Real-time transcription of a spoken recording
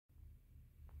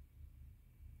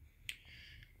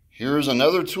Here's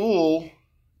another tool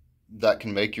that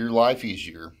can make your life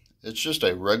easier. It's just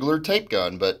a regular tape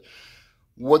gun, but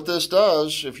what this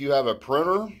does, if you have a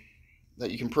printer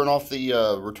that you can print off the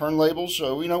return labels,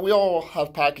 so we all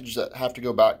have packages that have to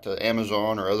go back to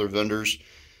Amazon or other vendors,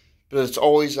 but it's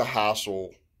always a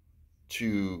hassle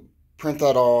to print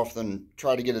that off, then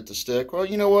try to get it to stick. Well,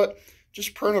 you know what?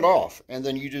 Just print it off, and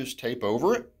then you just tape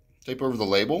over it, tape over the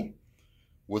label.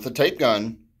 With a tape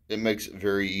gun, it makes it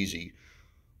very easy.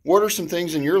 What are some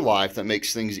things in your life that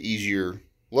makes things easier?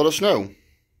 Let us know.